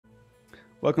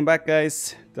Welcome back,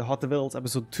 guys. The Hautevilles,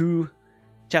 episode 2,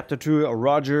 chapter 2,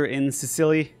 Roger in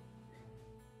Sicily.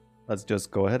 Let's just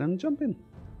go ahead and jump in.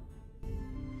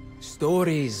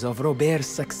 Stories of Robert's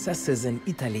successes in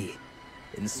Italy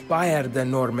inspired the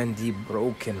Normandy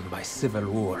broken by civil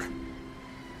war.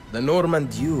 The Norman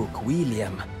Duke,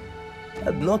 William,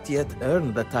 had not yet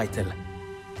earned the title,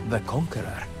 the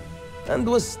Conqueror, and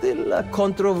was still a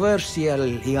controversial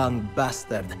young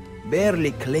bastard,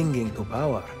 barely clinging to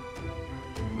power.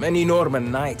 Many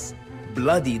Norman knights,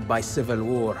 bloodied by civil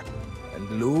war and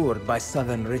lured by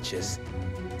southern riches,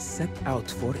 set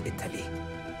out for Italy.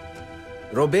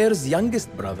 Robert's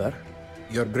youngest brother,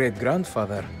 your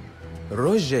great-grandfather,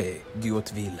 Roger de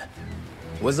Hautevilles,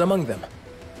 was among them.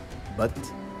 But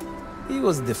he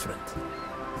was different.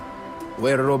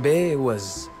 Where Robert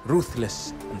was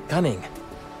ruthless and cunning,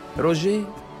 Roger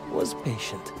was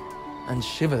patient and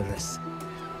chivalrous.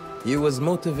 He was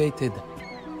motivated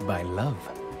by love.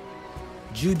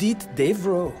 Judith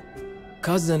Devereux,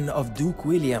 cousin of Duke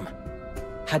William,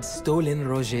 had stolen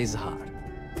Roger's heart,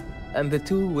 and the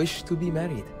two wished to be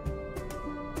married.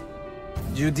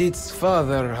 Judith's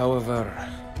father, however,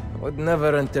 would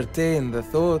never entertain the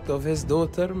thought of his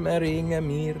daughter marrying a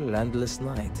mere landless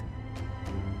knight.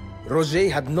 Roger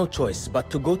had no choice but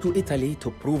to go to Italy to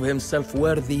prove himself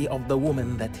worthy of the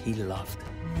woman that he loved.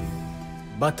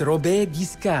 But Robert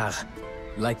Guiscard,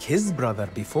 like his brother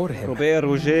before him,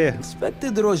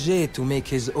 expected Roger to make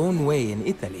his own way in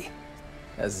Italy,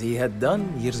 as he had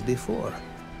done years before.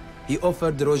 He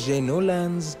offered Roger no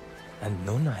lands and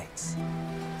no knights.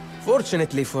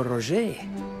 Fortunately for Roger,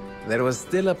 there was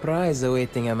still a prize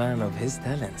awaiting a man of his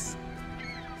talents.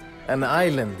 An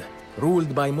island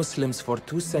ruled by Muslims for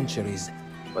 2 centuries,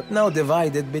 but now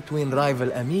divided between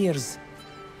rival emirs,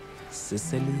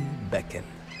 Sicily beckoned.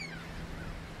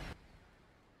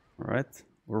 Alright,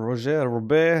 Roger,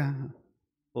 Robert,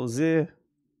 Jose.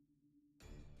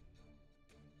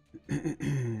 Let's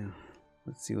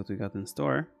see what we got in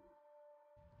store.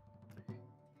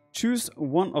 Choose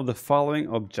one of the following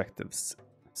objectives.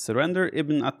 Surrender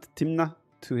Ibn at-Timna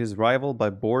to his rival by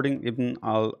boarding Ibn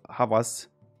al-Hawaz,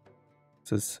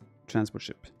 his transport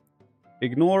ship.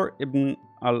 Ignore Ibn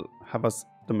al-Hawaz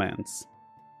demands.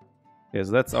 Yes,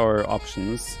 that's our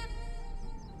options.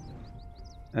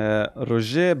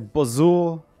 Roger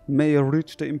Bozo may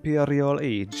reach the imperial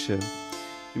age. You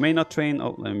may not train.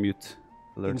 Oh, mute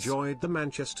alerts. Enjoyed the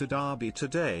Manchester derby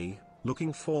today.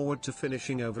 Looking forward to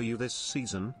finishing over you this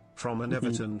season. From an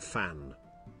Everton fan.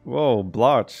 Whoa,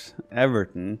 Blotch,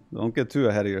 Everton. Don't get too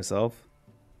ahead of yourself.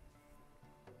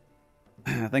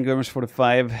 Thank you very much for the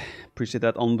 5. Appreciate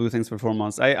that. Onbu, thanks for 4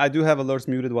 months. I do have alerts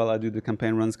muted while I do the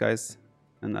campaign runs, guys,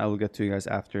 and I will get to you guys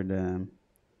after the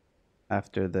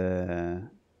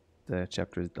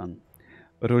chapter is done.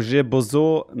 Roger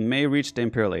Bozo may reach the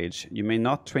Imperial Age. You may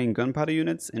not train gunpowder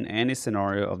units in any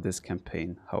scenario of this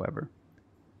campaign, however.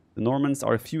 The Normans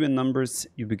are few in numbers.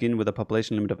 You begin with a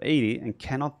population limit of 80 and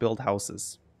cannot build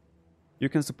houses. You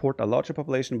can support a larger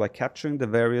population by capturing the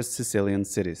various Sicilian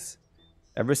cities.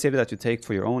 Every city that you take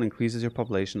for your own increases your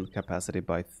population capacity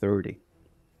by 30.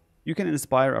 You can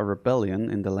inspire a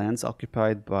rebellion in the lands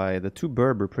occupied by the 2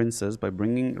 Berber princes by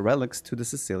bringing relics to the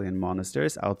Sicilian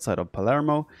monasteries outside of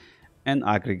Palermo and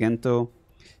Agrigento.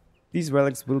 These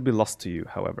relics will be lost to you,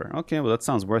 however. Okay, well that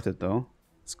sounds worth it though.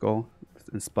 Let's go.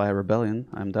 Inspire rebellion.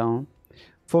 I'm down.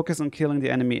 Focus on killing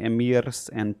the enemy emirs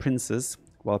and princes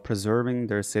while preserving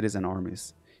their cities and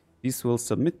armies. These will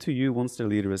submit to you once their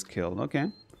leader is killed.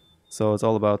 Okay. So it's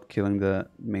all about killing the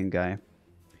main guy.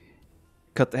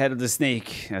 Cut the head of the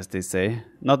snake, as they say.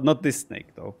 Not this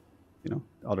snake, though. You know,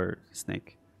 other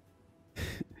snake.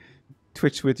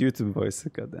 Twitch with YouTube voice.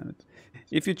 God damn it.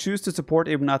 If you choose to support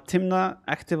Ibn at-Timna,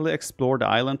 actively explore the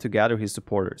island to gather his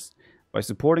supporters. By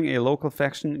supporting a local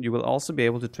faction, you will also be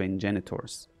able to train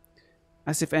janitors.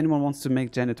 As if anyone wants to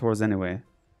make janitors anyway.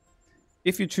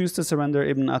 If you choose to surrender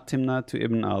Ibn at-Timna to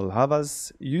Ibn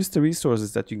al-Hawaz, use the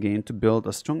resources that you gain to build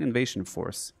a strong invasion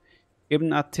force.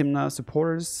 Ibn at-Timna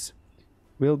supporters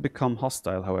will become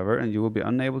hostile, however, and you will be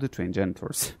unable to train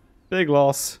janitors. Big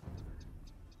loss.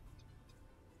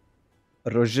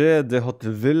 Roger de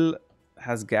Hautevilles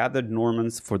has gathered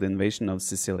Normans for the invasion of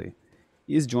Sicily.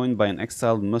 He is joined by an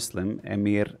exiled Muslim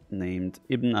emir named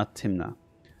Ibn at-Timna,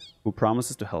 who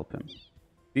promises to help him.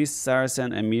 These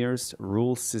Saracen emirs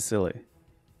rule Sicily.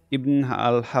 Ibn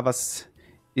al-Hawaz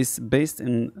is based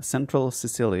in central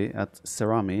Sicily at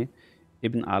Cerami,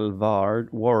 Ibn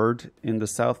al-Ward in the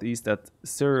southeast at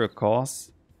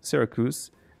Syracuse,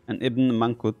 and Ibn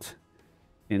Mankut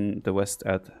in the west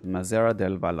at Mazara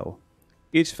del Vallo.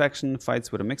 Each faction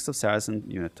fights with a mix of Saracen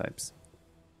unit types.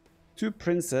 Two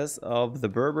princes of the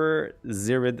Berber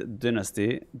Zirid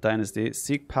dynasty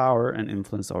seek power and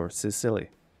influence over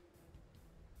Sicily.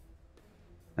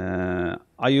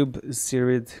 Ayub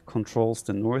Zirid controls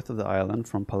the north of the island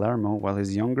from Palermo, while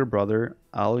his younger brother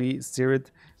Ali Zirid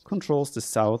controls the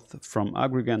south from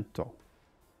Agrigento.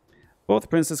 Both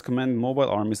princes command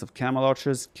mobile armies of camel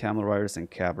archers, camel riders, and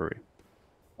cavalry.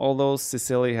 Although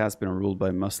Sicily has been ruled by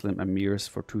Muslim emirs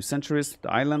for 2 centuries,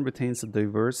 the island retains a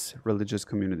diverse religious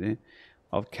community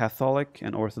of Catholic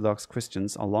and Orthodox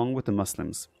Christians along with the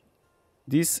Muslims.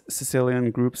 These Sicilian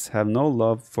groups have no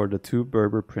love for the 2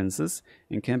 Berber princes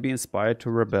and can be inspired to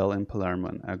rebel in Palermo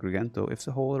and Agrigento if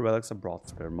the holy relics are brought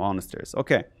to their monasteries.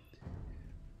 Okay.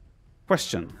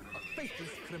 Question. A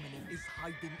faithless criminal is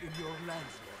hiding in your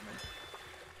lands, Norman.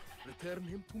 Return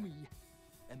him to me,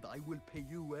 and I will pay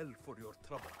you well for your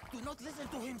trouble. Do not listen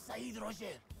to him, Said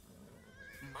Roger.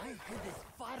 My head is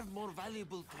far more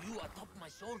valuable to you atop my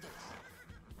shoulders.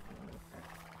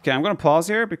 Okay, I'm gonna pause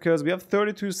here because we have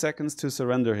 32 seconds to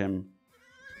surrender him.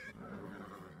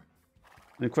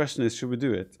 And the question is, should we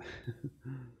do it?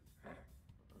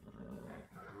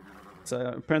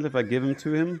 So apparently if I give him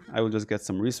to him, I will just get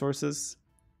some resources.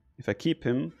 If I keep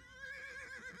him,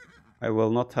 I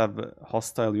will not have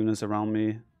hostile units around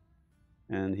me,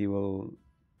 and he will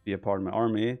be a part of my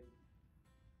army,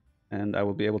 and I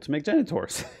will be able to make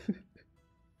janitors.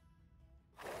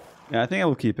 Yeah, I think I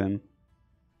will keep him.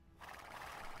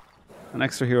 An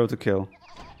extra hero to kill.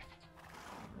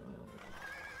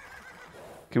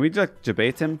 Can we just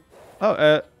debate him?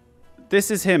 Oh,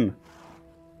 this is him.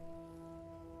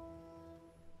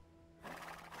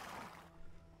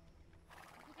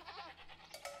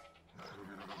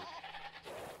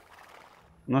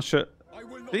 I'm not sure. I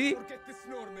will not See? forget this,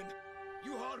 Norman.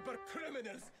 You harbor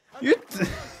criminals. And You I will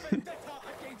vendetta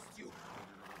against you.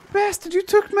 bastard, you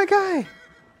took my guy.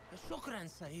 Shukran,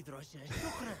 Said Roger.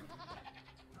 Shukran.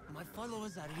 My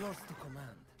followers are yours to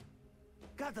command.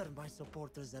 Gather my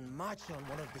supporters and march on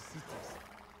one of the cities.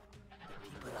 The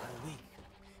people are weak,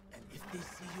 and if they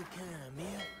see you kill an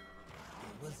emir,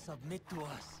 they will submit to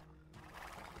us.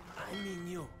 I mean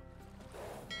you.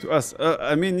 To us.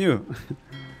 I mean you.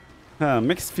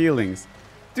 Mixed feelings.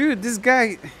 Dude, this guy...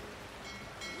 You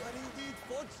are indeed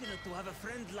fortunate to have a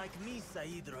friend like me,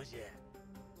 Said Roger.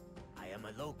 I am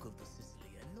a local to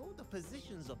Sicily and know the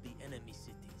positions of the enemy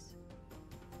cities.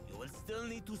 You will still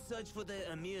need to search for the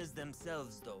emirs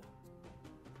themselves, though.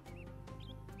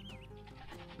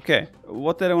 Okay,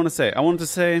 what did I want to say? I wanted to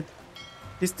say...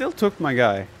 He still took my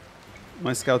guy.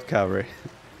 My scout cavalry.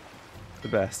 The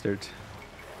bastard.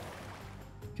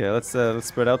 Okay, let's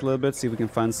spread out a little bit, see if we can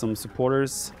find some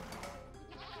supporters.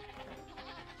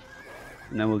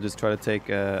 And then we'll just try to take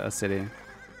a city.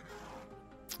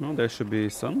 Oh, there should be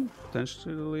some,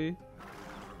 potentially.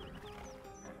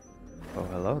 Oh,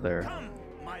 hello there. Come,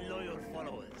 my loyal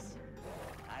followers.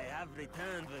 I have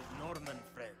returned with Norman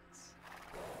friends.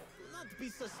 Do not be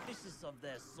suspicious of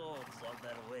their swords or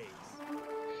their ways.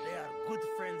 They are good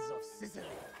friends of Sicily.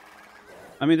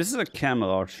 I mean, this is a camel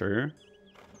archer.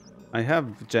 I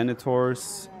have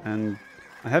janitors, and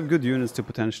I have good units to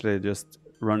potentially just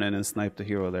run in and snipe the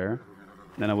hero there.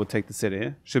 Then I would take the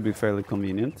city. Should be fairly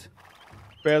convenient.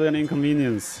 Barely an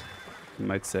inconvenience, you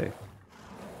might say.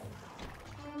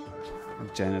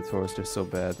 Janitors, they're so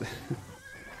bad.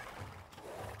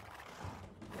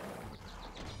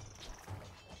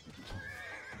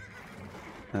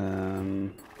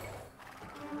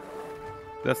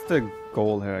 That's the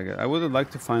goal here, I guess. I would like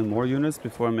to find more units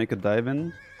before I make a dive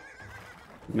in.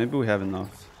 Maybe we have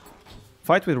enough.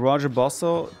 Fight with Roger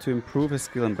Bosso to improve his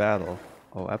skill in battle.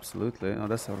 Oh, absolutely. Oh,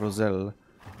 that's a Roselle.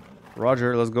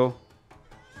 Roger, let's go.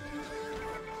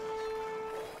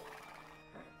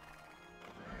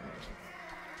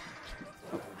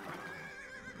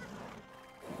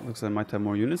 Looks like I might have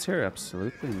more units here.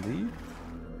 Absolutely, indeed.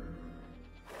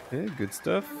 Okay, good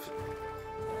stuff.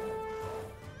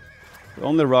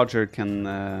 Only Roger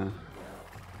can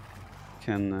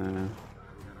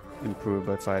improve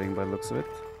by fighting, by the looks of it.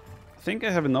 I think I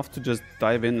have enough to just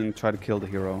dive in and try to kill the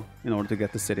hero in order to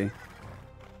get the city.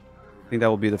 I think that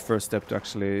will be the first step to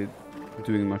actually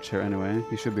doing much here anyway.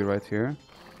 He should be right here.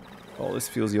 Oh, this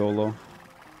feels YOLO.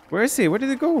 Where is he? Where did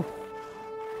he go?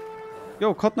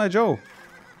 Yo, Cotton Eye Joe.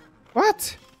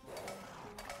 What?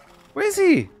 Where is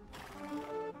he?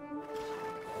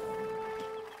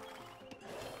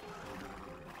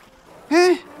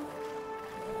 Huh?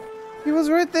 He was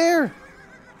right there.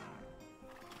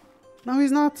 No,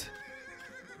 he's not.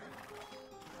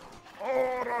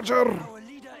 Oh, Roger. Our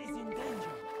leader is in danger.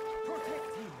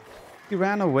 Protect him. He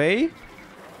ran away?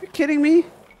 You kidding me?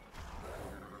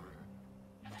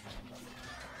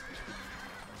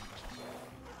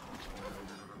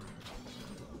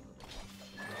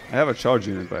 I have a charge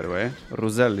unit, by the way.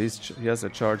 Roselli, he has a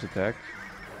charge attack.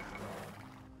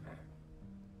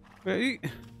 Wait,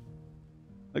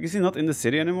 like, is he not in the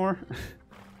city anymore?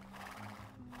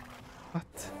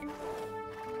 What?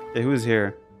 Okay, who's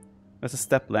here? That's a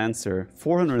Step Lancer.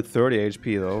 430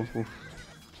 HP though. Oof.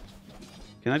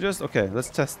 Can I just... Okay, let's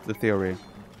test the theory.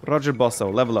 Roger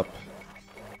Bosso, level up.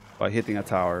 By hitting a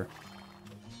tower.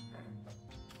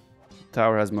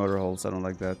 Tower has motor holes, I don't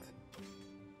like that.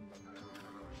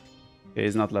 Okay,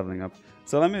 he's not leveling up.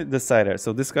 So let me decide here.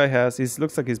 So this guy has... He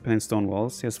looks like he's playing stone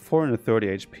walls. He has 430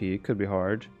 HP. Could be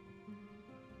hard.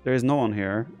 There is no one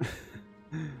here.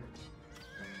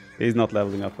 He's not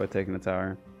leveling up by taking the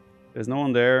tower. There's no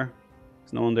one there.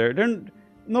 There's no one there.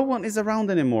 No one is around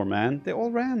anymore, man. They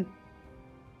all ran.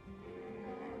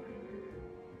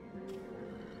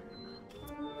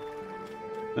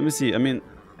 Let me see. I mean...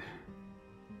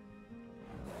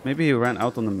 Maybe he ran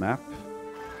out on the map.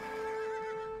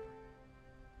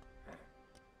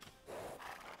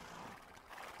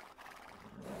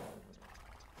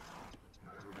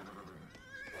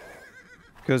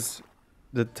 Because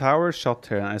the tower shot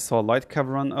here and I saw light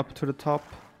cover run up to the top.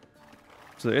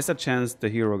 So there is a chance the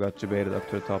hero got debated up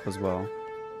to the top as well.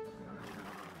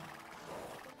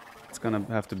 It's gonna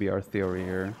have to be our theory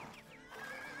here.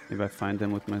 Maybe I find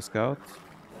him with my scout.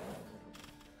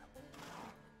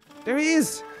 There he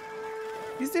is!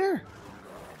 He's there!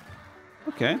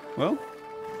 Okay, well.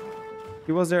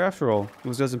 He was there after all. It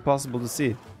was just impossible to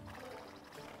see.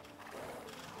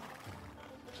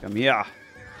 Come here!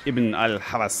 Ibn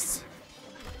al-Havas.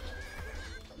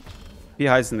 He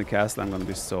hides in the castle, I'm gonna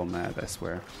be so mad, I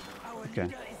swear.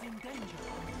 Okay.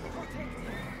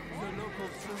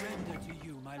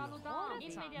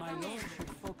 My lord should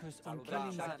focus on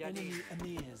killing the enemy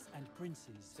emirs and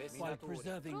princes while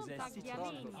preserving their city.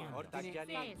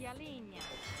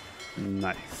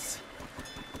 Nice.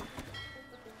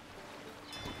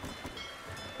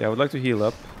 Yeah, I would like to heal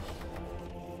up.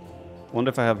 Wonder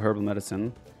if I have herbal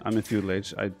medicine. I'm in feudal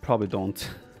age. I probably don't.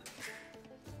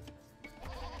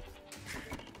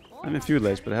 I'm in feudal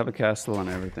age, but I have a castle and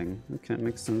everything. Okay,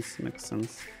 makes sense. Makes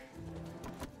sense.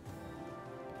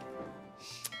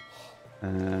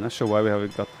 Not sure why we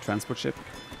have got the transport ship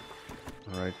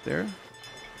right there.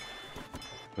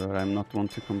 But I'm not one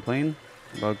to complain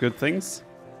about good things.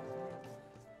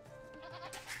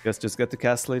 Guess just get the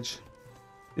castle age.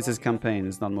 This is campaign,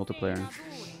 it's not multiplayer.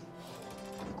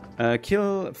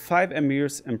 Kill 5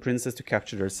 emirs and princes to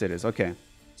capture their cities. Okay,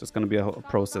 so it's gonna be a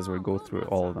process where we go through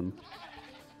all of them.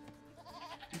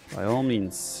 By all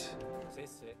means.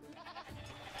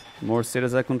 The more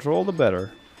cities I control, the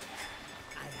better.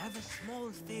 I have a small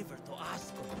favor to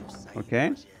ask of you, Sahib.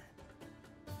 Okay.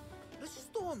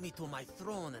 Restore me to my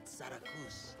throne at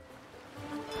Syracuse.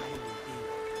 I will be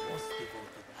your most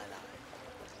devoted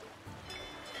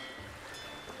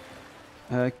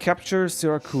ally. Capture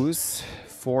Syracuse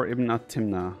for Ibn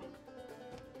at-Timna.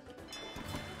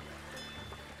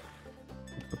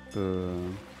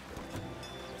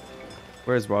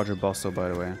 Where's Roger Bosso, by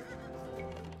the way?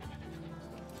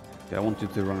 Okay, I want you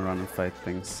to run around and fight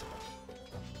things.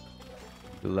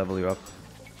 To level you up.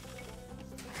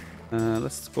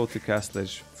 Let's go to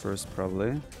Castlage first,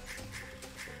 probably.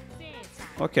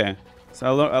 Okay, so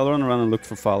I'll run around and look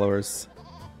for followers.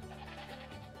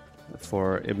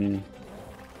 For Ibn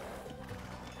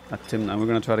at-Timna. We're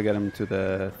gonna try to get him to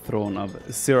the throne of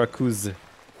Syracuse.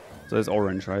 So it's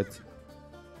orange, right?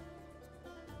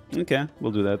 Okay,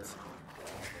 we'll do that.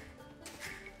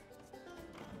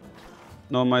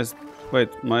 No,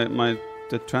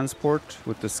 the transport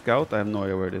with the scout, I have no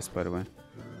idea where it is, by the way.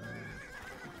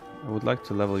 I would like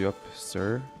to level you up,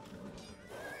 sir.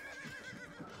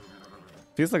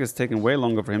 Feels like it's taking way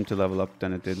longer for him to level up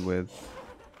than it did with...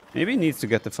 Maybe he needs to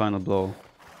get the final blow.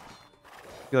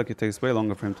 I feel like it takes way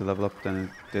longer for him to level up than it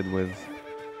did with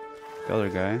the other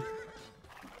guy.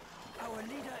 Our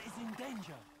leader is in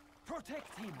danger.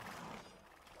 Protect him.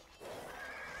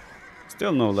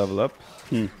 Still no level up.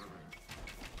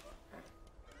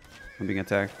 I'm being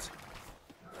attacked.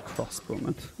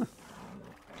 Crossbowman.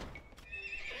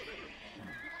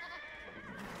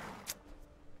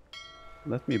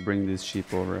 Let me bring this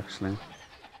sheep over, actually.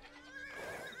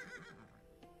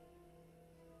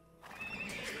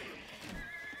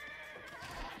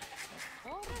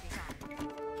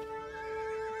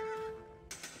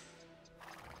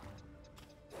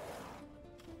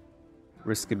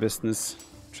 Risky business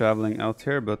traveling out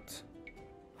here, but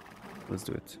let's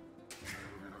do it.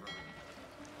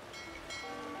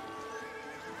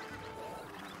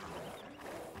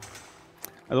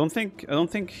 I don't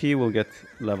think he will get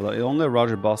level up. Only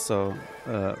Roger Bosso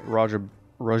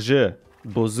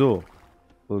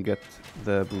will will get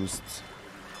the boost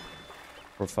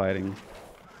for fighting.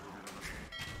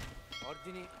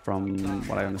 From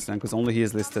what I understand, because only he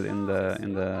is listed in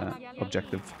the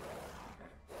objective.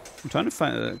 I'm trying to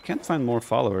find. Can't find more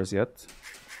followers yet.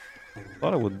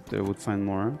 Thought I would find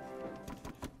more.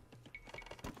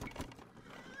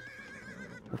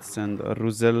 Let's send a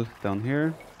Ruzel down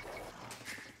here.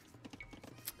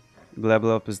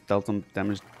 Level up is dealt on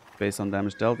damage based on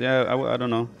damage dealt. Yeah, I don't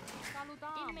know.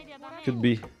 Could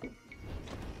be.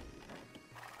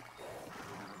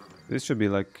 This should be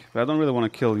like... I don't really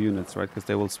want to kill units, right? Because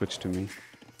they will switch to me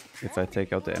if I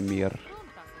take out the Emir.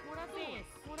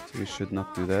 So we should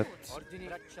not do that.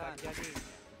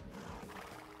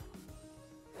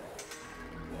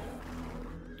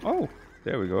 Oh,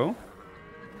 there we go.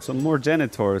 Some more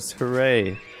janitors,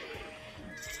 hooray!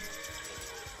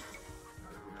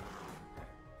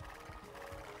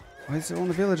 Why is there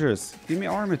only villagers? Give me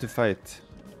army to fight.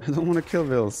 I don't want to kill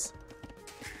vills.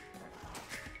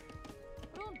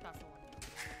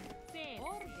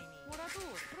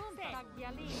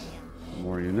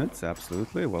 More units,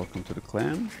 absolutely. Welcome to the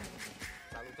clan.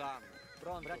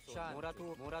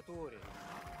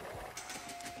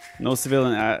 No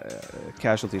civilian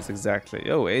casualties, exactly.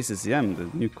 Oh, ACCM,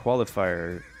 the new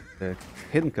qualifier, the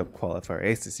Hidden Cup qualifier,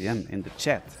 ACCM in the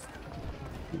chat.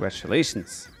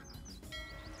 Congratulations.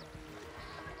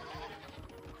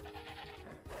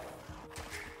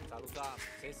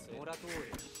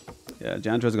 Yeah,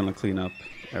 Jandra's gonna clean up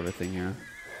everything here.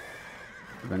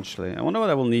 Eventually. I wonder what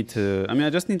I will need to... I mean,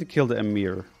 I just need to kill the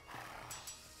Emir.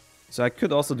 So I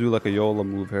could also do like a YOLO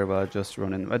move here, but I just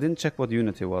run in. I didn't check what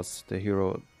unit he was, the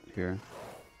hero here.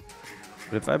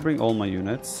 But if I bring all my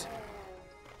units,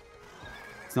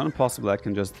 it's not impossible I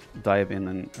can just dive in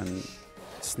and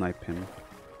snipe him.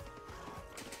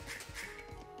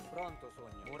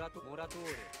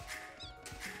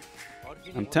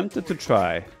 I'm tempted to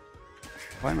try.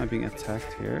 Why am I being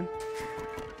attacked here?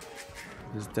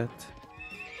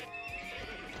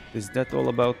 Is that all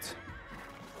about?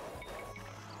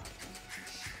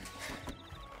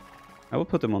 I will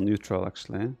put them on neutral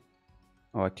actually.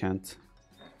 Oh, I can't.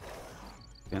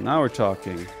 Yeah, now we're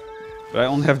talking. But I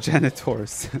only have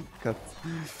janitors. God.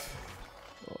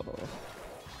 Oh.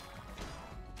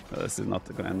 This is not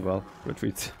gonna end well.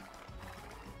 Retreat.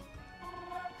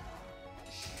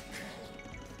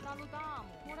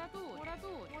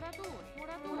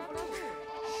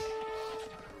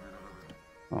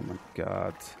 Oh my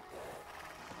god.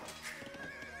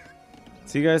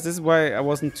 See guys, this is why I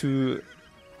wasn't too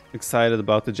excited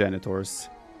about the janitors.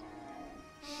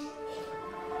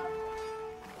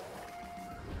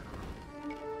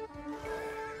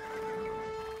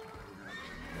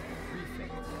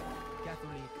 Prefects,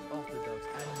 Catholic, Orthodox,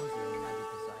 and Muslim inhabit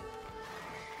this island.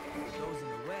 Those in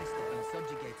the west have been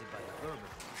subjugated by the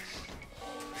Berbers.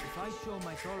 If I show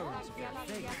my tolerance of their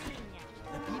faith,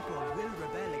 the people will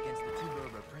rebel against the two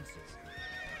Berber princes.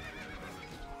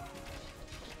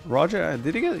 Roger,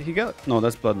 did he got... No,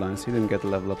 that's Bloodlines. He didn't get the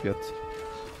level up yet.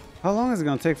 How long is it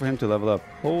gonna take for him to level up?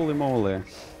 Holy moly.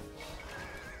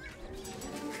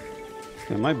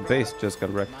 Yeah, my base just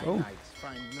got wrecked. My Oh. knights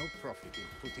find no profit in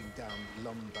putting down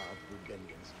Lombard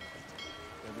rebellions.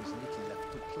 There is little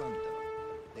left to plunder.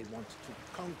 They want to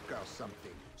conquer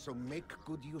something, so make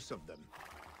good use of them.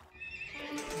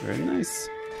 Very nice.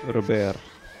 Robert.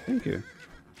 Thank you.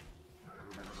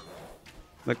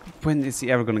 Like, when is he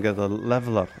ever gonna get a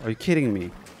level up? Are you kidding me?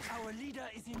 Our leader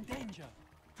is in danger.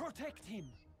 Protect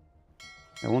him.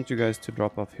 I want you guys to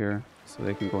drop off here so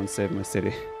they can go and save my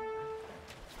city.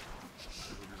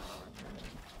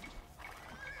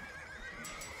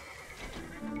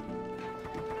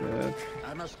 Good.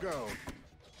 I must go.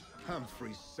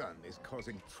 Humphrey's son is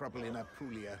causing trouble in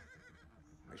Apulia.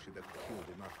 I should have killed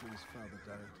him after his father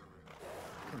died.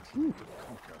 Continue to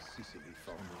conquer Sicily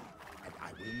for me, and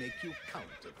I will make you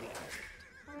count of the island.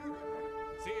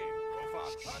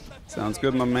 Sounds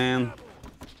good, my man.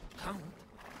 Count?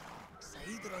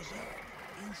 Said Roger,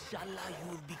 inshallah you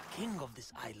will be king of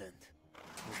this island.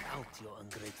 Without your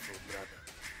ungrateful brother.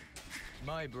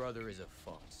 My brother is a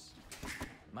fox.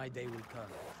 My day will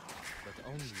come, but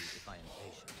only if I am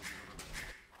patient.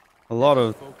 A lot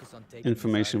of Focus on taking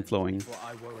information this island flowing. before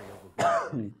I worry over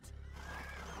who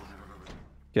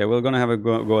Okay, we're gonna have a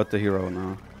go at the hero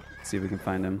now. See if we can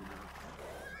find him.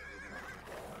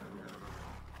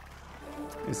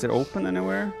 Is it open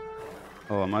anywhere?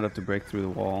 Oh, I might have to break through the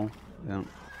wall. Yeah.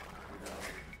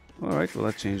 Alright, well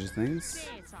that changes things.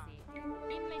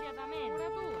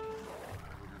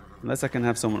 Unless I can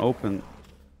have someone open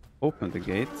the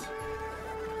gate.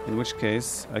 In which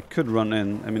case, I could run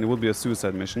in. I mean, it would be a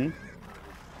suicide mission.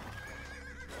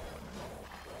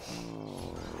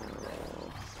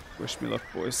 Wish me luck,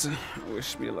 boys.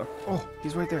 Wish me luck. Oh,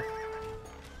 he's right there.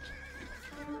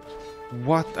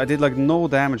 What? I did like no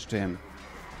damage to him.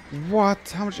 What?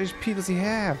 How much HP does he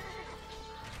have?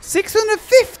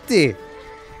 650!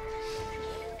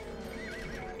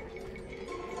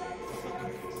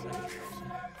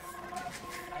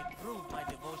 I prove my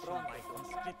devotion by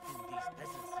conscripting these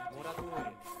peasants.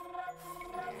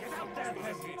 Get out there,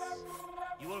 peasants!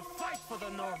 You will fight for the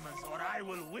Normans, or I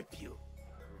will whip you.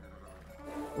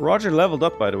 Roger leveled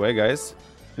up, by the way, guys.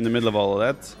 In the middle of all of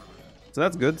that. So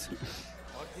that's good.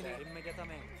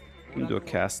 I'm gonna do a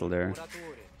castle there.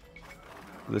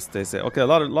 This they say. Okay, a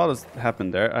lot has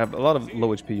happened there. I have a lot of low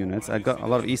HP units. I got a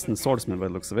lot of Eastern swordsmen by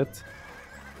the looks of it.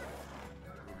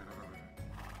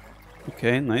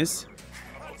 Okay, nice.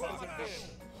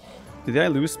 Did I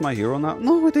lose my hero now?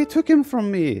 No, they took him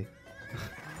from me.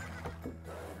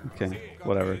 Okay,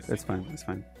 whatever. It's fine. It's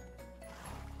fine.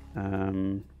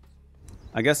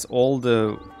 I guess all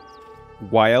the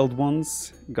wild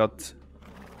ones got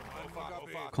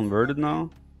converted now.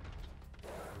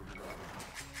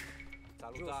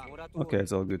 Okay,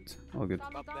 it's all good. All good.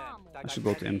 I should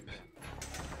go to Imp.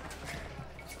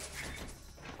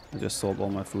 I just sold all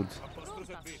my food.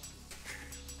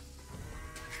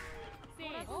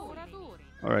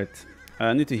 Alright.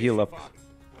 I need to heal up.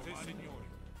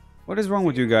 What is wrong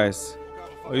with you guys?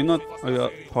 Are you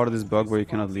part of this bug where you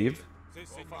cannot leave?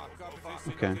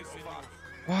 Okay.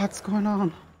 What's going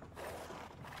on?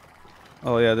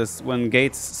 Oh yeah, this when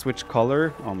gates switch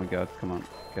color. Oh my god, come on.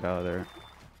 Get out of there.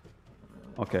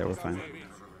 Okay, we're fine.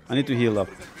 I need to heal up.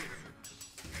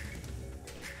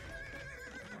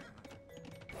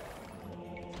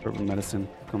 Purple medicine,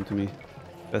 come to me.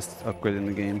 Best upgrade in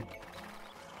the game.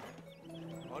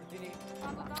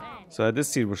 So this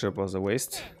seed worship was a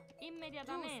waste.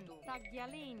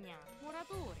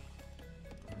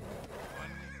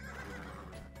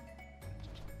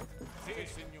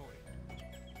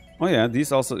 Oh yeah,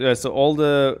 these also, yeah, so all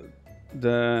the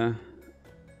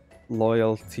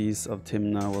loyalties of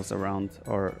Timna was around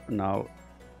are now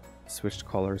switched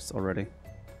colors already.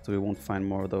 So we won't find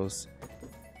more of those.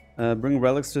 Bring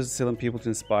relics to the Sicilian people to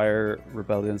inspire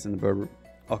rebellions in the Berber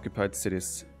occupied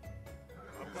cities.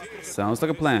 Sounds like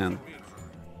a plan.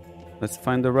 Let's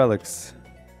find the relics.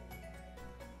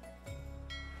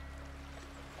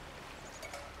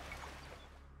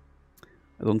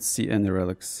 I don't see any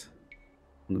relics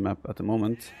on the map at the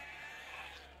moment.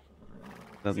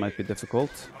 That might be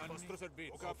difficult.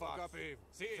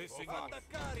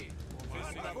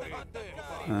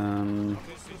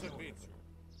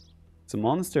 It's a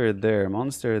monastery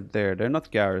there. They're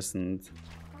not garrisoned.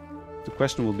 The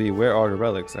question will be, where are the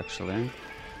relics actually?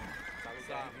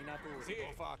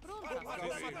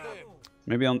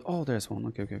 Maybe on... Oh, there's one.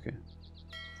 Okay.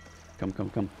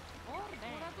 Come.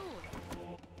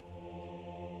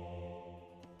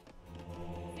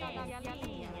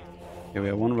 Okay, we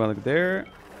have one relic there.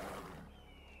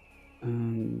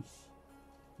 And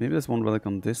maybe there's one relic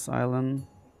on this island.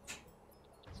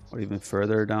 Or even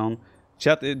further down.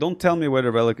 Chat, don't tell me where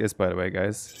the relic is, by the way,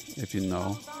 guys. If you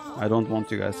know. I don't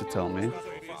want you guys to tell me.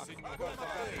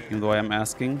 Even though I'm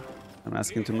asking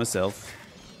to myself.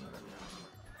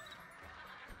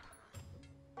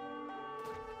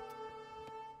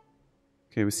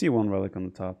 Okay, we see one relic on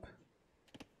the top.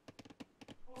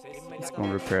 Let's go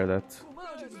and repair that.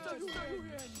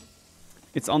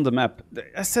 It's on the map.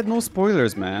 I said no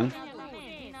spoilers, man.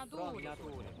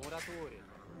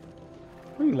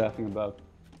 What are you laughing about?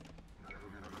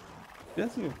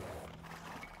 Yes, you.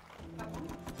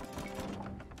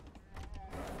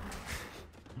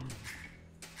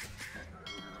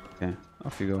 Okay,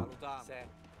 off you go.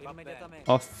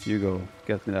 Off you go.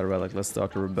 Get me that relic. Let's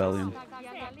start a rebellion.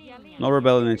 No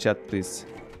rebellion in chat, please.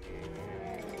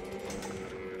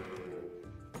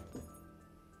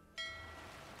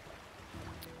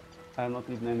 I have not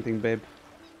eaten anything, babe.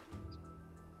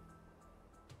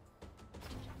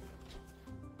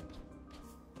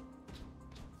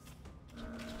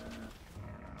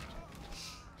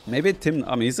 Maybe Tim...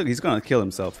 I mean, he's gonna kill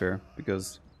himself here,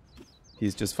 because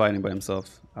he's just fighting by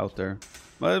himself out there.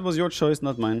 But it was your choice,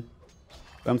 not mine.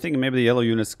 But I'm thinking maybe the yellow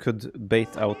units could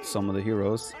bait out some of the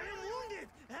heroes. I am wounded!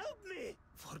 Help me!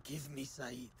 Forgive me,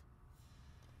 Said.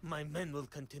 My men will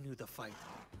continue the fight.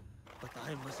 But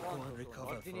I must go and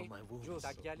recover from my wounds.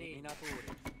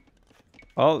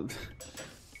 Well,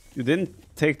 you didn't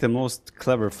take the most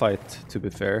clever fight, to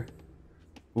be fair.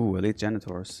 Ooh, elite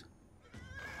janitors.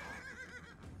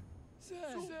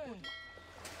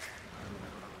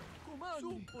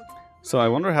 So I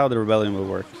wonder how the rebellion will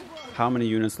work. How many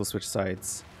units will switch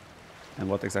sides? And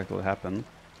what exactly will happen?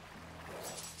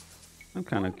 I'm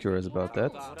kind of curious about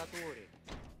that.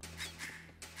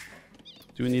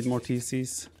 Do we need more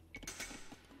TCs?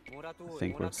 I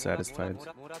think we're satisfied.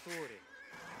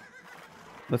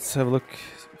 Let's have a look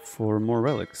for more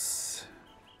relics.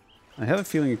 I have a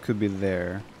feeling it could be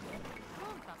there,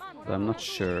 but I'm not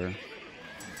sure.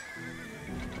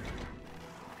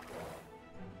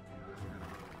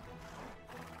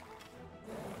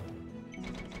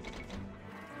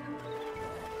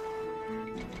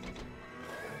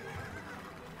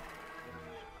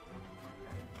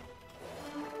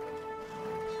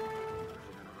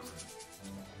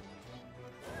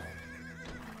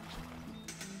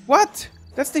 What?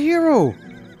 That's the hero!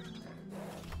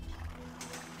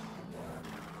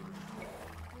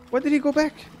 Where did he go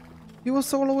back? He was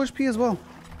so low HP as well.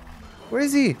 Where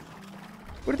is he?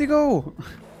 Where did he go?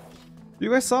 You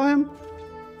guys saw him?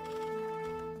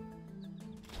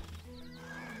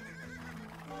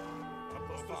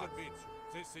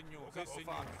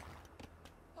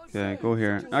 Okay, go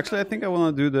here. Actually, I think I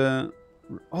want to do the...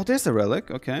 Oh, there's a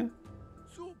relic. Okay.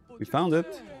 We found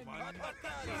it.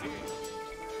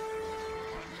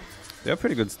 They have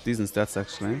pretty good, decent stats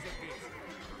actually.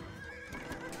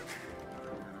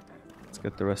 Let's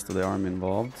get the rest of the army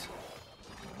involved.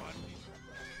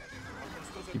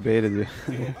 He baited you.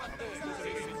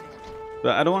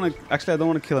 But I don't want to. Actually, I don't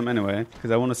want to kill him anyway,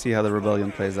 because I want to see how the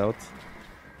rebellion plays out.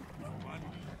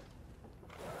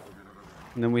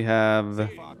 And then we have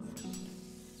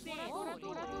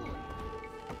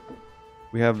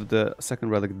the second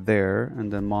relic there,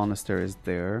 and the monastery is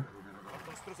there.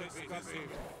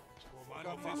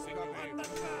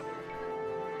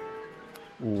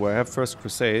 Ooh, I have First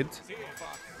Crusade.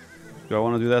 Do I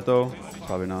want to do that though?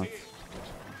 Probably not.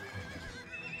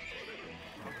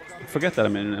 Forget that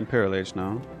I'm in Imperial Age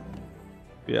now.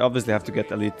 We obviously have to get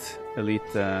elite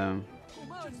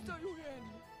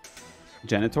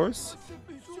janitors.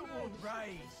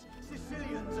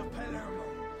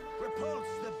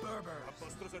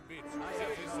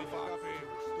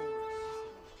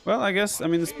 Well, I guess, I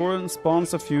mean, the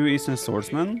spawns a few Eastern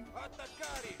Swordsmen.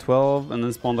 12, and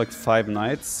then spawned like 5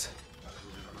 knights.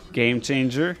 Game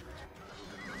changer.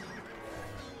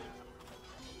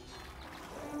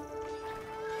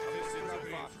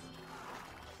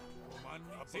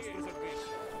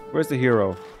 Where's the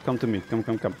hero? Come to me.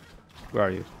 Come. Where are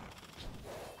you?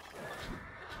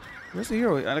 Where's the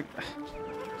hero?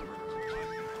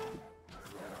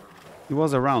 He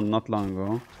was around not long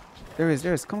ago. There he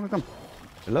is. Come.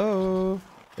 Hello.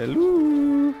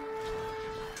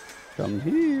 Come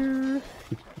here.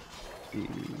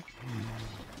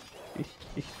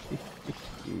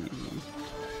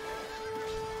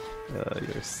 Oh,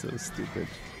 you're so stupid.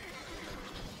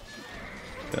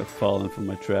 Got fallen from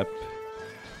my trap.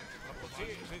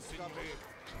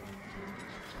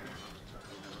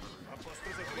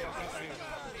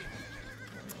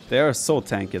 They are so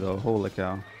tanky though, holy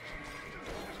cow.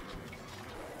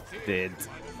 Dead.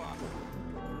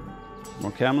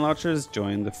 More camel archers,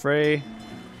 join the fray.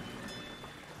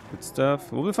 Good stuff.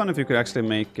 It would be fun if you could actually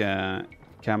make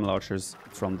camel archers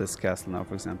from this castle now,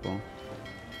 for example.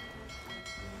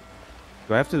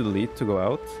 Do I have to delete to go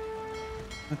out?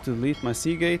 I have to delete my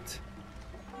sea gate?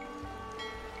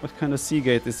 What kind of sea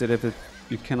gate is it if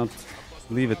you cannot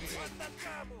leave it?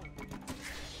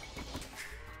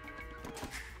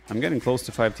 I'm getting close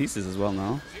to 5 theses as well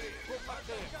now.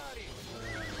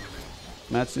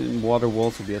 Matching water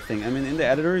walls would be a thing. I mean, in the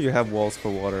editor you have walls for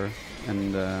water.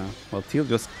 And, well, Teal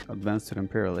just advanced to the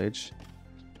Imperial Age.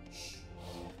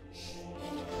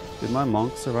 Did my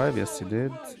monk survive? Yes, he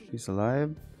did. He's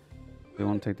alive. We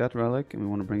want to take that relic and we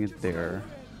want to bring it there.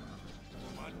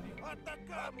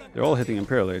 They're all hitting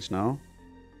Imperial Age now.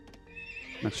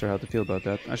 Not sure how to feel about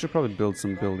that. I should probably build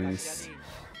some buildings.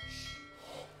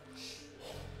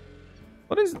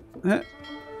 What is...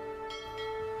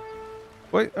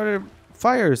 Wait, are there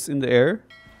fires in the air?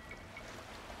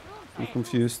 I'm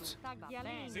confused.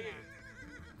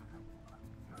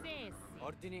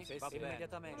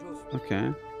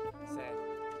 Okay.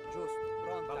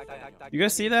 You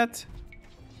guys see that?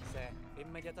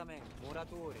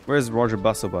 Where's Roger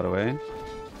Basso, by the way?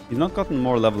 He's not gotten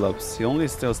more level ups. He only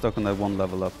is still stuck on that 1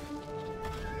 level up.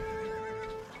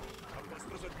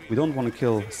 We don't want to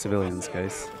kill civilians,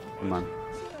 guys. Come on.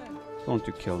 Don't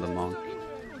you kill the monk.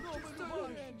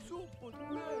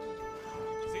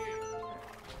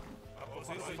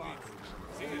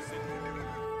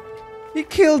 He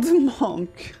killed the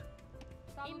monk!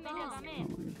 Oh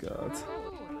my god.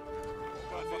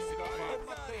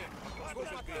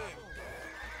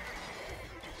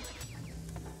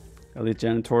 Elite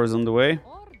janitor is on the way.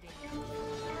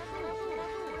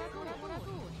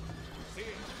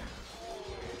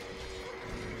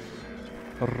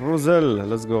 Rosel,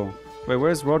 let's go. Wait,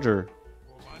 where's Roger?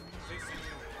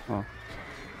 Oh,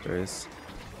 there he is.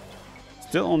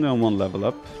 Still only on 1 level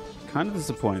up. Kind of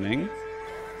disappointing.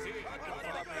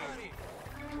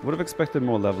 Would have expected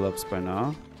more level ups by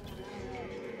now.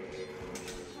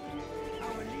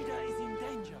 Our leader is in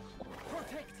danger.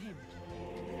 Protect him.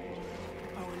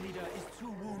 Our leader is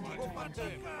too wounded to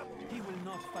continue. He will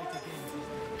not fight again.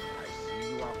 I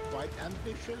see you are quite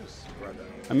ambitious, brother.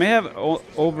 I may have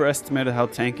overestimated how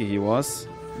tanky he was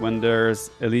when there's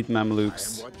elite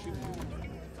Mamelukes Watching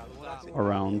you.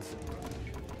 around.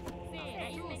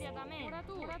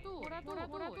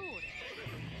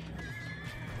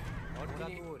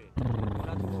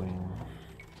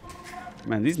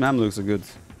 Man, these Mamelukes are good.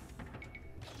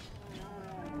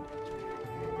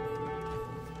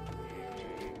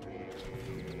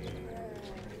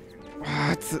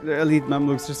 What? The elite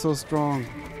Mamelukes are so strong.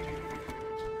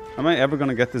 Am I ever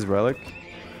gonna get this relic?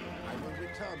 I will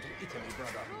return to Italy,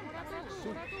 brother.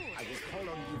 Soon, I will call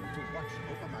on you to watch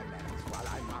over my lands while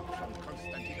I march on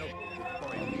Constantinople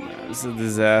with It's a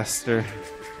disaster.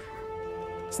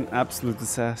 It's an absolute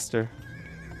disaster.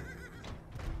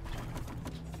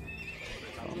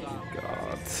 Oh my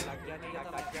god.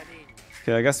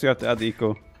 Okay, I guess we have to add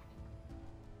eco.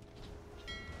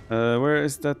 Where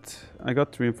is that? I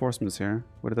got reinforcements here.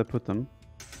 Where did I put them?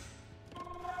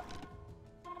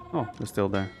 Oh, they're still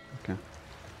there. Okay.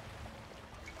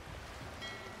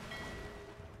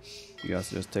 You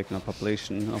guys are just taking up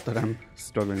population. Not that I'm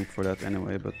struggling for that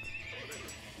anyway, but...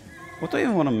 What do I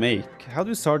even want to make? How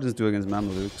do sergeants do against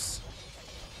Mamelukes?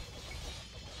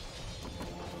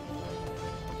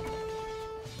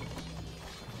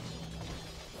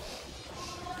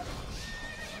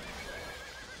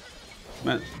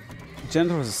 Man,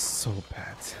 generals is so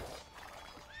bad.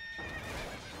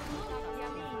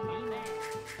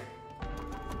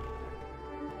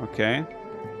 Okay.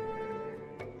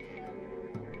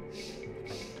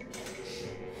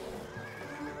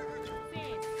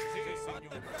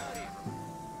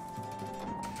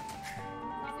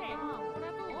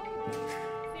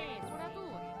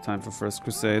 Time for First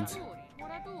Crusade.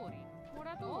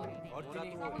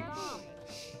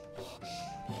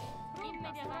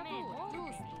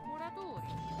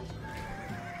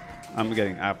 I'm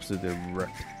getting absolutely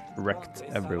wrecked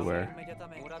everywhere.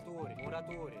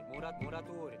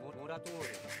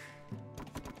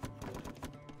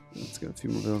 Let's get a few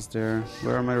more bills there.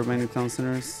 Where are my remaining town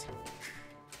centers?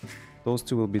 Those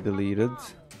two will be deleted.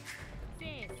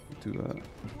 To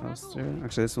house there.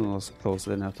 Actually, this one was close.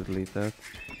 I didn't have to delete that.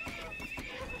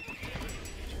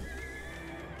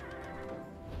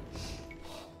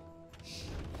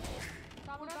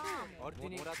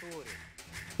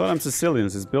 Thought I'm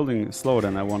Sicilians. It's building slower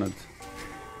than I wanted.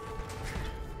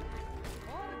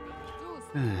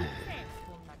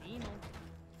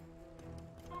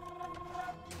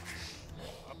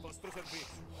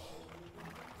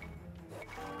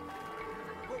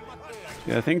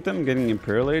 Yeah, I think them getting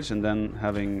Imperial Age and then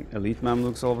having Elite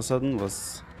Mamluks all of a sudden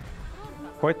was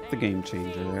quite the game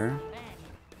changer there.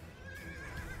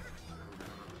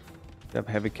 They have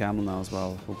Heavy Camel now as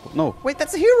well. No, wait,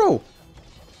 that's a hero!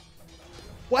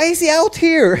 Why is he out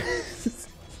here?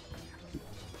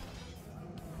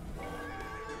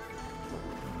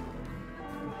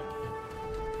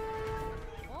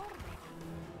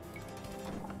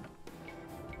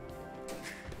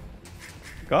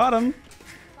 Got him!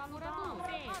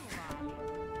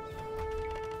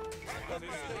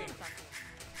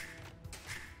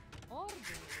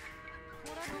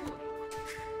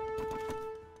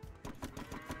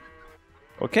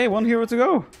 Okay, one hero to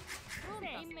go.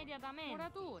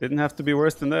 Didn't have to be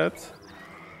worse than that.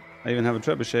 I even have a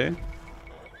trebuchet.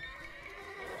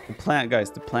 The plan, guys,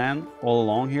 the plan all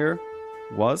along here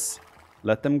was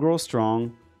let them grow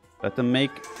strong, let them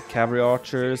make cavalry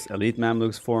archers, elite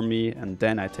Mamluks for me, and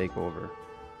then I take over.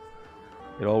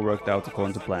 It all worked out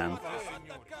according to plan.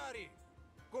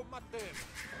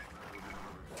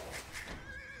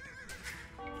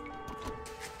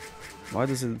 Why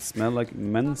does it smell like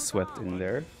men's sweat in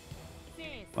there?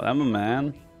 Well, I'm a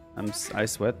man. I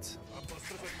sweat.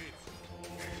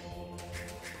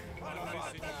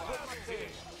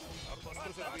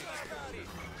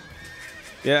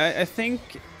 Yeah, I think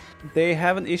they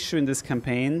have an issue in this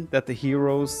campaign that the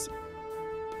heroes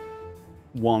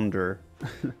wander.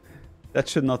 That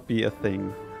should not be a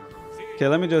thing. Okay,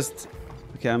 let me just...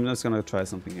 Okay, I'm just gonna try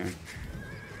something here.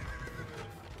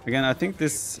 Again, I think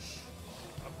this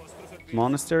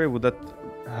monastery, would that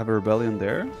have a rebellion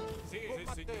there?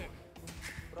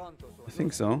 I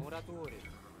think so.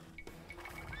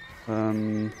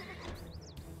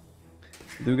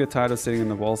 Do get tired of sitting in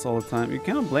the walls all the time. You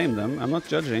cannot blame them. I'm not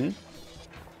judging.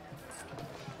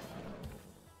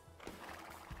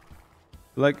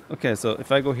 Like, okay, so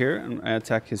if I go here and I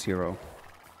attack his hero,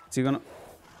 is he gonna...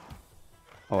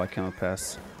 Oh, I cannot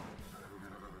pass.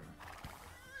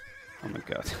 Oh my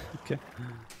god. Okay.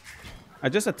 I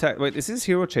just attacked... Wait, is his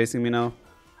hero chasing me now?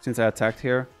 Since I attacked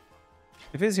here?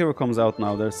 If his hero comes out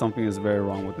now, there's something is very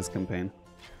wrong with this campaign.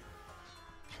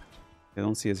 I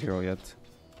don't see his hero yet.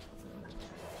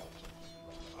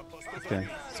 Okay,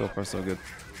 so far so good.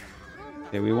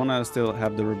 Okay, we want to still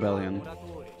have the rebellion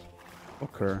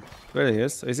occur. There he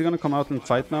is. Is he gonna come out and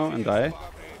fight now and die?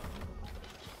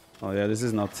 Oh yeah, this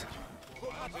is not...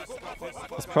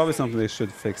 It's probably something they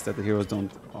should fix, that the heroes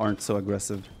aren't so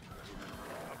aggressive.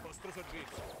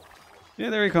 Yeah,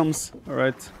 there he comes.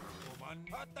 Alright.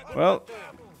 Well...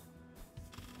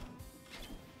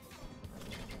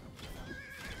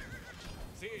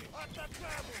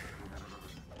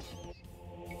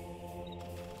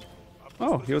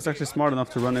 Oh, he was actually smart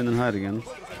enough to run in and hide again.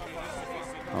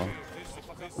 Oh.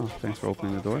 Oh, thanks for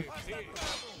opening the door.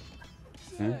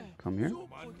 Okay, come here.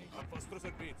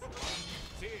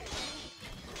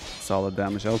 Solid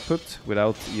damage output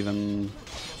without even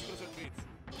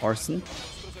arson.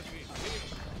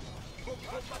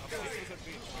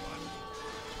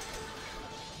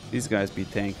 These guys be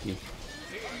tanky.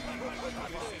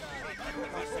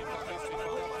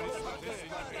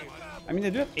 I mean, they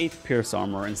do have 8 pierce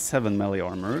armor and 7 melee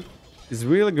armor. It's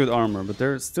really good armor, but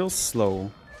they're still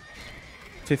slow.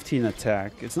 15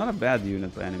 attack. It's not a bad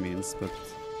unit by any means, but...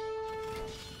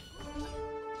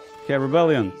 Okay,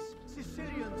 rebellion.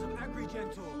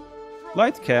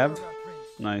 Light cav.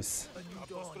 Nice.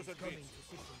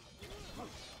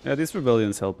 Yeah, these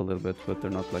rebellions help a little bit, but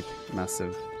they're not like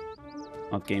massive.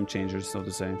 Not game changers, so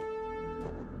to say.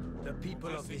 The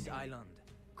people of this island,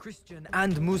 Christian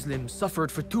and Muslim,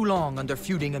 suffered for too long under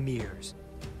feuding emirs.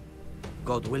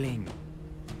 God willing,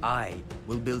 I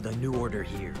will build a new order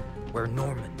here, where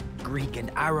Norman, Greek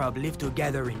and Arab live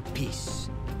together in peace.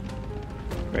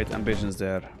 Great ambitions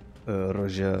there,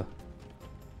 Roger.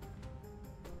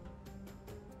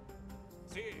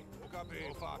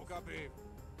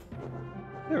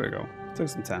 There we go. Took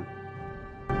some time.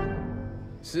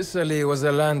 Sicily was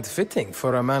a land fitting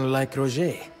for a man like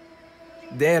Roger.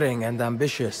 Daring and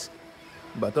ambitious,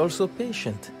 but also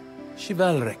patient,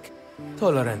 chivalric,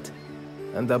 tolerant,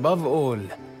 and above all,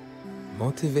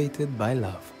 motivated by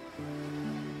love.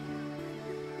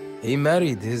 He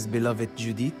married his beloved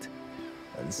Judith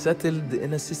and settled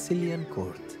in a Sicilian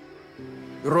court.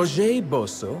 Roger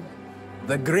Bosso,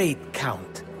 the Great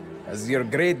Count, as your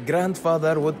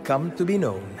great-grandfather would come to be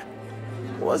known,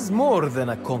 was more than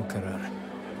a conqueror.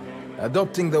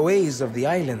 Adopting the ways of the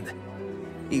island,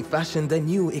 he fashioned a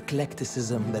new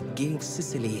eclecticism that gave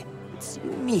Sicily its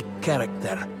unique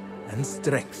character and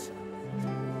strength.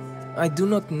 I do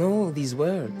not know these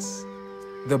words,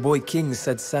 the boy king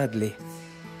said sadly.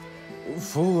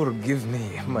 Forgive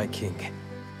me, my king.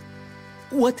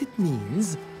 What it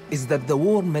means is that the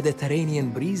warm Mediterranean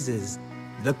breezes,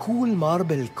 the cool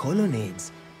marble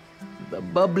colonnades, the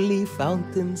bubbly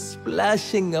fountains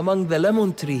splashing among the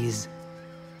lemon trees,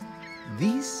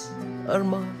 these are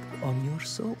marked on your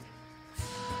soul.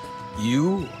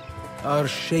 You are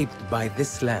shaped by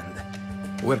this land,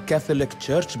 where Catholic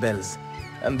church bells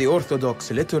and the Orthodox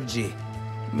liturgy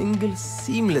mingle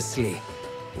seamlessly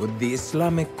with the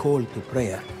Islamic call to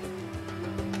prayer.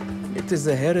 It is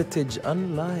a heritage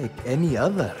unlike any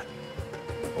other,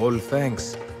 all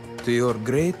thanks to your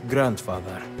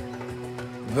great-grandfather.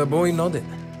 The boy nodded.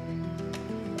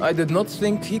 I did not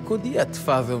think he could yet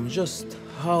fathom just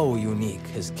how unique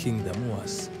his kingdom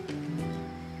was.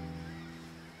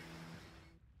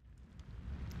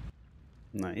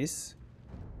 Nice.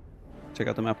 Check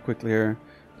out the map quickly here.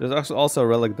 There's also a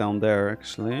relic down there,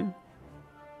 actually.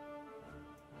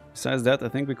 Besides that, I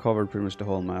think we covered pretty much the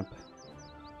whole map.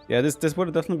 Yeah, this would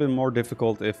have definitely been more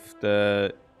difficult if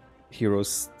the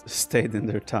heroes stayed in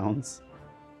their towns.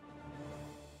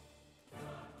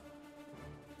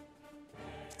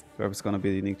 Whoever's gonna be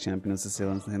the unique champion in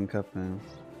Sicilian Hidden Cup, man.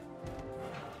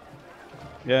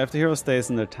 Yeah, if the hero stays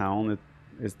in their town, it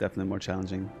is definitely more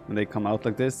challenging. When they come out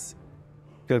like this,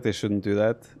 I feel like they shouldn't do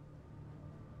that.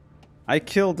 I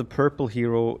killed the purple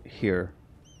hero here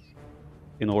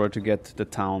in order to get the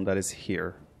town that is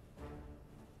here.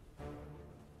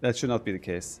 That should not be the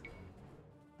case.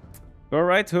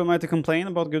 Alright, who am I to complain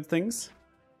about good things?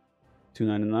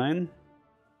 299.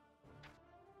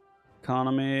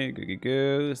 Economy,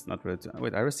 good. It's not really.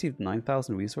 Wait, I received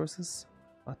 9,000 resources?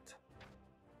 What?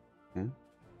 Okay.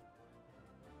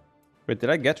 Wait,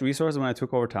 did I get resources when I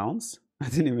took over towns? I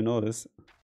didn't even notice.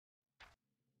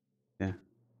 Yeah,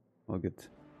 all good.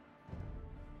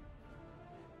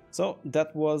 So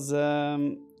that was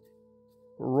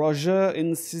Roger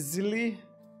in Sicily.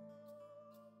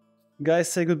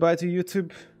 Guys, say goodbye to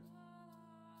YouTube.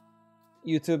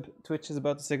 YouTube, Twitch is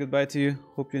about to say goodbye to you.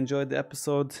 Hope you enjoyed the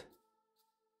episode.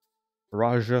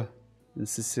 Raja in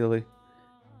Sicily.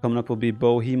 Coming up will be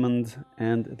Bohemond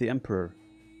and the Emperor.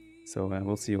 So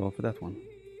we'll see you all for that one.